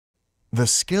The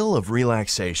skill of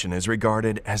relaxation is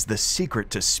regarded as the secret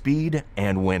to speed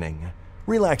and winning.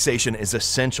 Relaxation is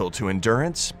essential to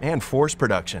endurance and force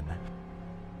production.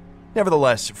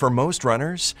 Nevertheless, for most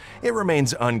runners, it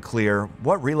remains unclear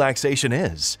what relaxation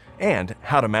is and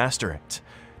how to master it.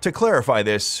 To clarify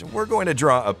this, we're going to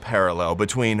draw a parallel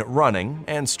between running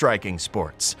and striking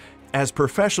sports, as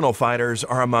professional fighters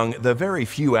are among the very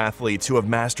few athletes who have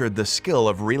mastered the skill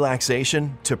of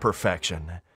relaxation to perfection.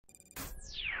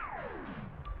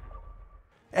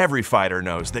 Every fighter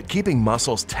knows that keeping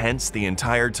muscles tense the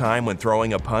entire time when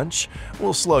throwing a punch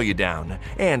will slow you down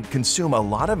and consume a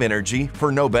lot of energy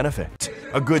for no benefit.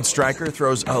 A good striker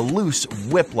throws a loose,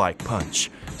 whip-like punch,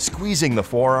 squeezing the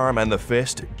forearm and the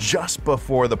fist just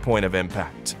before the point of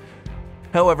impact.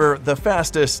 However, the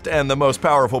fastest and the most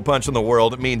powerful punch in the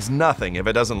world means nothing if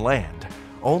it doesn't land.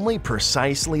 Only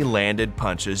precisely landed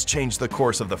punches change the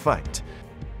course of the fight.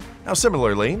 Now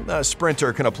similarly, a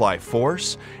sprinter can apply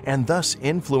force and thus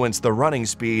influence the running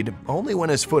speed only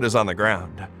when his foot is on the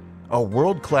ground. A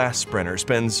world-class sprinter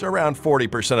spends around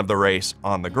 40% of the race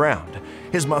on the ground.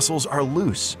 His muscles are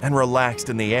loose and relaxed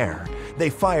in the air. They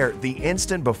fire the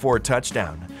instant before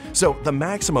touchdown, so the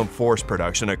maximum force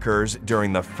production occurs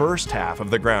during the first half of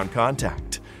the ground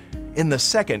contact. In the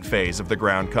second phase of the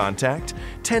ground contact,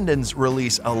 tendons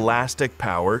release elastic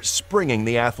power, springing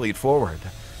the athlete forward.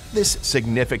 This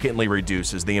significantly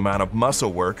reduces the amount of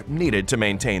muscle work needed to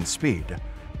maintain speed.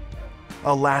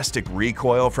 Elastic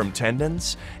recoil from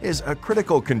tendons is a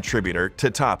critical contributor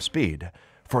to top speed.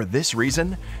 For this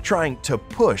reason, trying to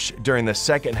push during the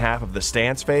second half of the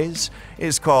stance phase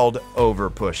is called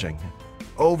over-pushing.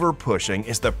 Over-pushing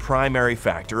is the primary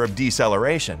factor of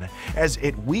deceleration, as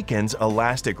it weakens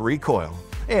elastic recoil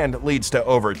and leads to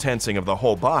over-tensing of the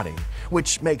whole body,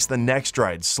 which makes the next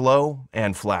stride slow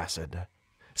and flaccid.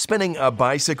 Spinning a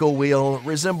bicycle wheel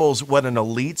resembles what an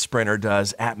elite sprinter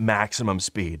does at maximum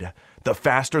speed. The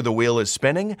faster the wheel is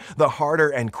spinning, the harder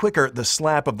and quicker the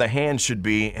slap of the hand should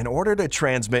be in order to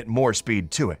transmit more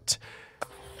speed to it.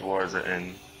 Towards the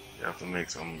end, you have to make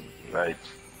some light,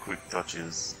 quick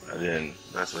touches, and then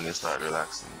that's when you start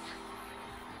relaxing.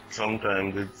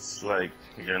 Sometimes it's like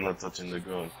you're not touching the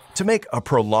ground. To make a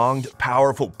prolonged,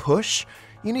 powerful push,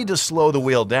 you need to slow the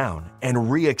wheel down and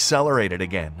re-accelerate it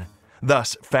again.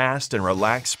 Thus, fast and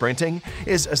relaxed sprinting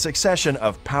is a succession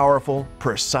of powerful,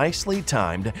 precisely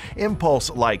timed,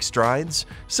 impulse-like strides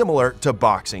similar to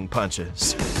boxing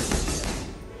punches,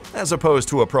 as opposed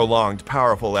to a prolonged,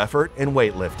 powerful effort in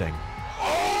weightlifting.